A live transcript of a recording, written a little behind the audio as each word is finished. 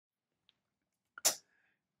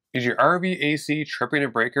Is your RV AC tripping a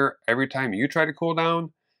breaker every time you try to cool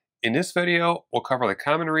down? In this video, we'll cover the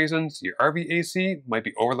common reasons your RV AC might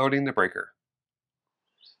be overloading the breaker.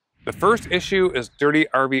 The first issue is dirty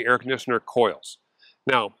RV air conditioner coils.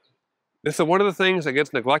 Now, this is one of the things that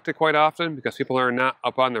gets neglected quite often because people are not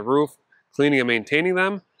up on the roof cleaning and maintaining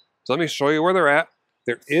them. So let me show you where they're at.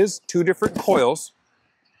 There is two different coils.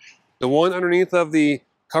 The one underneath of the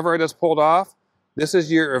cover I just pulled off, this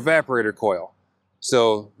is your evaporator coil.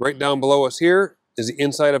 So right down below us here is the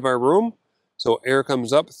inside of our room. So air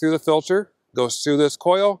comes up through the filter, goes through this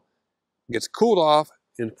coil, gets cooled off,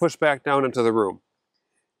 and pushed back down into the room.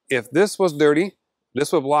 If this was dirty,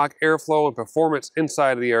 this would block airflow and performance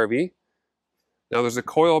inside of the RV. Now there's a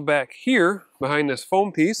coil back here behind this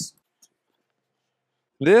foam piece.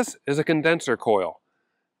 This is a condenser coil.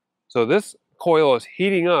 So this coil is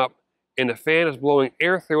heating up and the fan is blowing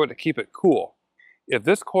air through it to keep it cool. If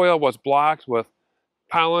this coil was blocked with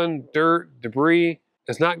pollen, dirt, debris,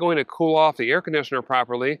 it's not going to cool off the air conditioner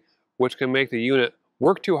properly, which can make the unit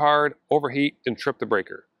work too hard, overheat, and trip the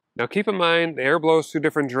breaker. Now keep in mind, the air blows through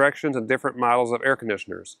different directions in different models of air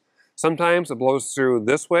conditioners. Sometimes it blows through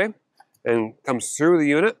this way and comes through the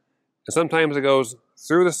unit, and sometimes it goes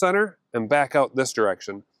through the center and back out this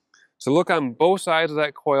direction. So look on both sides of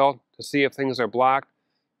that coil to see if things are blocked,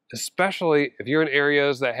 especially if you're in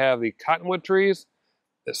areas that have the cottonwood trees.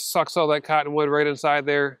 It sucks all that cottonwood right inside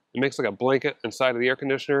there. It makes like a blanket inside of the air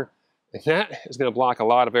conditioner, and that is going to block a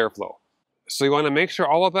lot of airflow. So you want to make sure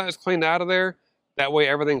all of that is cleaned out of there. That way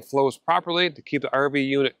everything flows properly to keep the RV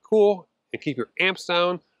unit cool and keep your amps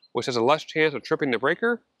down, which has a less chance of tripping the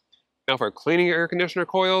breaker. Now for cleaning your air conditioner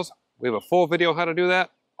coils, we have a full video on how to do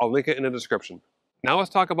that. I'll link it in the description. Now let's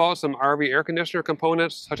talk about some RV air conditioner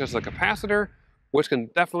components such as the capacitor, which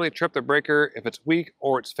can definitely trip the breaker if it's weak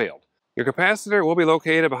or it's failed. Your capacitor will be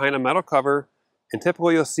located behind a metal cover, and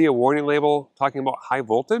typically you'll see a warning label talking about high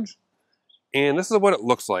voltage. And this is what it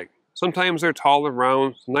looks like. Sometimes they're tall and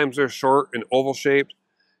round, sometimes they're short and oval shaped.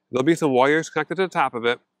 There'll be some wires connected to the top of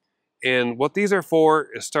it. And what these are for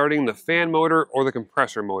is starting the fan motor or the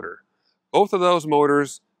compressor motor. Both of those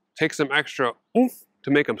motors take some extra oomph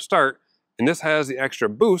to make them start, and this has the extra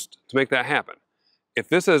boost to make that happen. If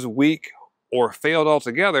this is weak or failed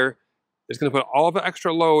altogether, it's going to put all the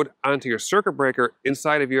extra load onto your circuit breaker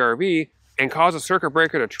inside of your RV and cause a circuit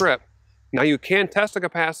breaker to trip. Now you can test the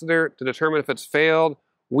capacitor to determine if it's failed,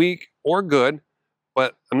 weak, or good,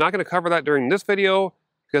 but I'm not going to cover that during this video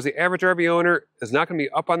because the average RV owner is not going to be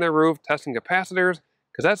up on their roof testing capacitors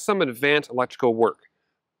because that's some advanced electrical work.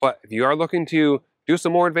 But if you are looking to do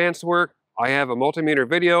some more advanced work, I have a multimeter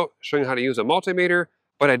video showing how to use a multimeter,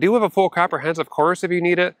 but I do have a full comprehensive course if you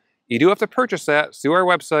need it. You do have to purchase that through our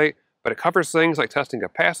website, but it covers things like testing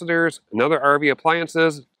capacitors and other RV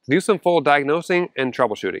appliances to do some full diagnosing and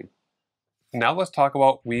troubleshooting. Now let's talk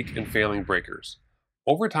about weak and failing breakers.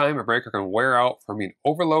 Over time, a breaker can wear out from being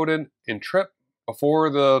overloaded and trip before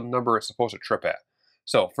the number it's supposed to trip at.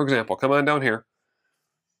 So, for example, come on down here.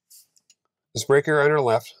 This breaker on our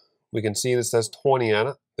left, we can see this says 20 on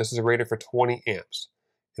it. This is rated for 20 amps.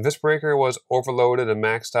 If this breaker was overloaded and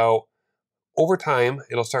maxed out, over time,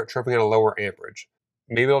 it'll start tripping at a lower amperage.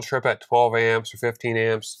 Maybe it'll trip at 12 amps or 15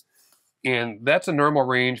 amps, and that's a normal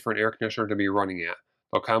range for an air conditioner to be running at.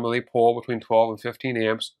 They'll commonly pull between 12 and 15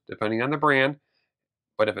 amps, depending on the brand,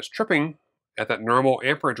 but if it's tripping at that normal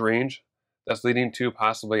amperage range, that's leading to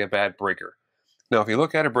possibly a bad breaker. Now, if you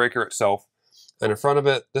look at a breaker itself, and in front of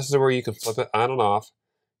it, this is where you can flip it on and off.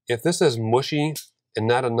 If this is mushy and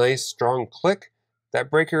not a nice, strong click,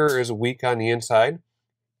 that breaker is weak on the inside.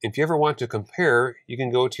 If you ever want to compare, you can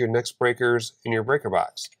go to your next breakers in your breaker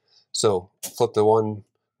box. So flip the one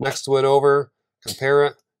next to it over, compare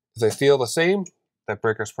it. If they feel the same, that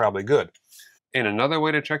breaker is probably good. And another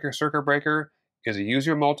way to check your circuit breaker is to use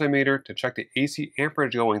your multimeter to check the AC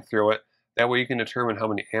amperage going through it. That way you can determine how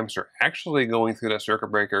many amps are actually going through that circuit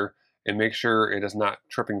breaker and make sure it is not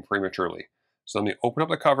tripping prematurely. So let me open up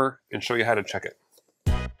the cover and show you how to check it.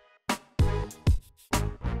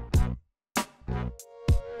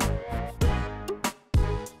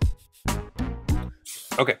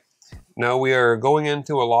 Okay, now we are going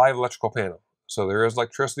into a live electrical panel. So there is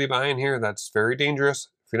electricity behind here. That's very dangerous.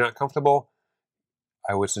 If you're not comfortable,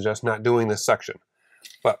 I would suggest not doing this section.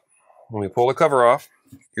 But when we pull the cover off,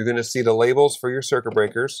 you're going to see the labels for your circuit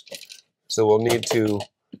breakers. So we'll need to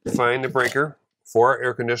find the breaker for our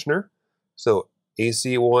air conditioner. So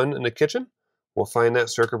AC1 in the kitchen, we'll find that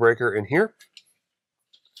circuit breaker in here.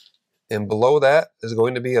 And below that is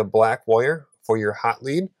going to be a black wire for your hot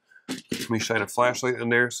lead. Let me shine a flashlight in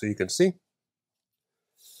there so you can see.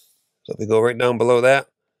 So if we go right down below that,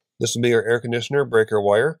 this will be our air conditioner breaker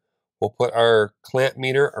wire. we'll put our clamp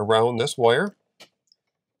meter around this wire.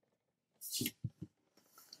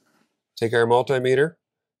 Take our multimeter,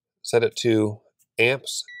 set it to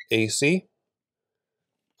amps AC,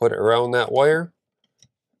 put it around that wire.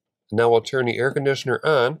 Now we'll turn the air conditioner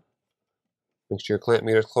on. Make sure your clamp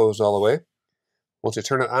meter is closed all the way. Once you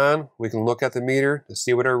turn it on, we can look at the meter to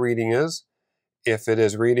see what our reading is. If it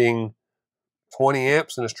is reading 20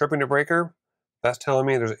 amps and is tripping the breaker, that's telling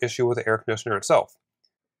me there's an issue with the air conditioner itself.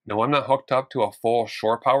 Now, I'm not hooked up to a full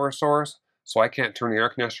shore power source, so I can't turn the air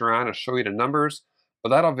conditioner on and show you the numbers, but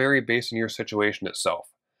that'll vary based on your situation itself.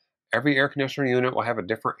 Every air conditioner unit will have a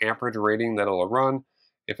different amperage rating that it'll run.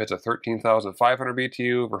 If it's a 13,500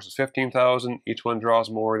 BTU versus 15,000, each one draws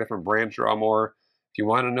more, different brands draw more. If you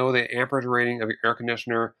want to know the amperage rating of your air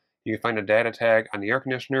conditioner, you can find a data tag on the air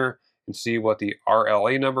conditioner and see what the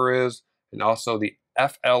RLA number is, and also the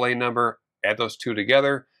FLA number. Add those two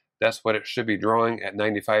together. That's what it should be drawing at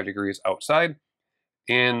 95 degrees outside.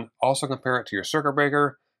 And also compare it to your circuit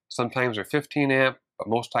breaker. Sometimes they're 15 amp, but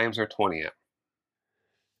most times they're 20 amp.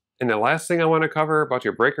 And the last thing I want to cover about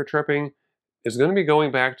your breaker tripping is going to be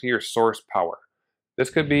going back to your source power. This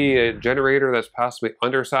could be a generator that's possibly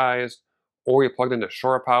undersized, or you plugged into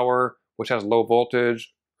shore power, which has low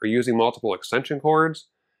voltage, or using multiple extension cords.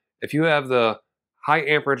 If you have the high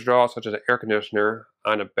amperage draw, such as an air conditioner,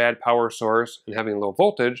 on a bad power source and having low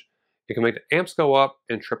voltage, it can make the amps go up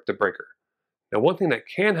and trip the breaker. Now, one thing that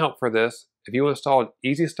can help for this, if you install an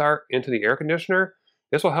easy start into the air conditioner,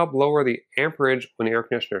 this will help lower the amperage when the air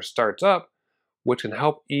conditioner starts up, which can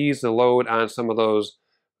help ease the load on some of those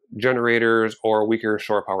generators or weaker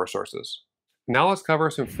shore power sources. Now let's cover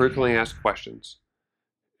some frequently asked questions.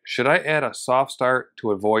 Should I add a soft start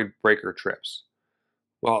to avoid breaker trips?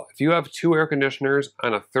 Well, if you have two air conditioners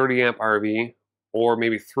on a 30 amp RV, or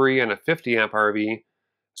maybe three on a 50 amp RV,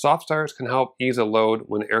 soft starts can help ease a load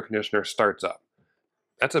when the air conditioner starts up.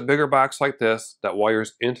 That's a bigger box like this that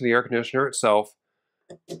wires into the air conditioner itself,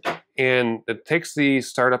 and it takes the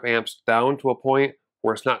startup amps down to a point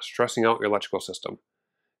where it's not stressing out your electrical system.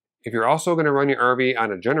 If you're also going to run your RV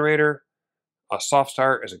on a generator, a soft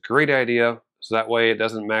start is a great idea, so that way it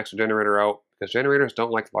doesn't max the generator out, because generators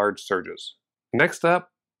don't like large surges. Next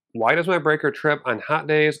up, why does my breaker trip on hot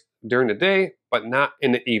days during the day, but not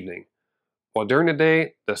in the evening? Well, during the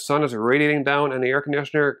day, the sun is radiating down on the air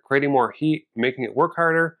conditioner, creating more heat, making it work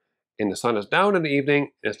harder, and the sun is down in the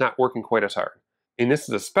evening, and it's not working quite as hard. And this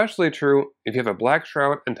is especially true if you have a black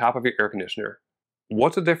shroud on top of your air conditioner.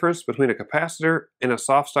 What's the difference between a capacitor and a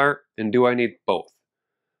soft start, and do I need both?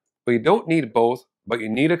 Well, you don't need both, but you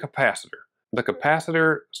need a capacitor. The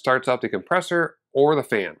capacitor starts out the compressor or the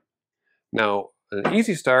fan. Now, an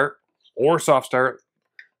easy start or soft start,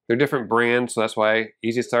 they're different brands, so that's why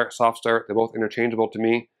easy start, soft start, they're both interchangeable to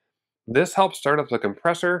me. This helps start up the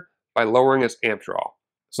compressor by lowering its amp draw.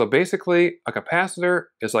 So basically, a capacitor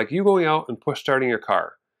is like you going out and push starting your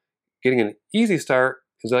car. Getting an easy start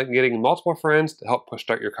is like getting multiple friends to help push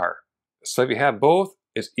start your car. So if you have both,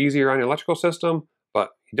 it's easier on your electrical system,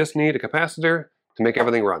 but you just need a capacitor to make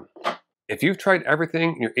everything run. If you've tried everything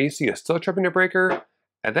and your AC is still tripping your breaker,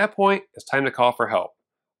 at that point, it's time to call for help.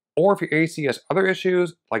 Or if your AC has other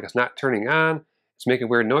issues, like it's not turning on, it's making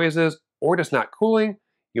weird noises, or just not cooling,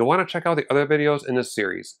 you'll want to check out the other videos in this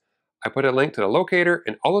series. I put a link to the locator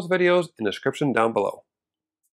and all those videos in the description down below.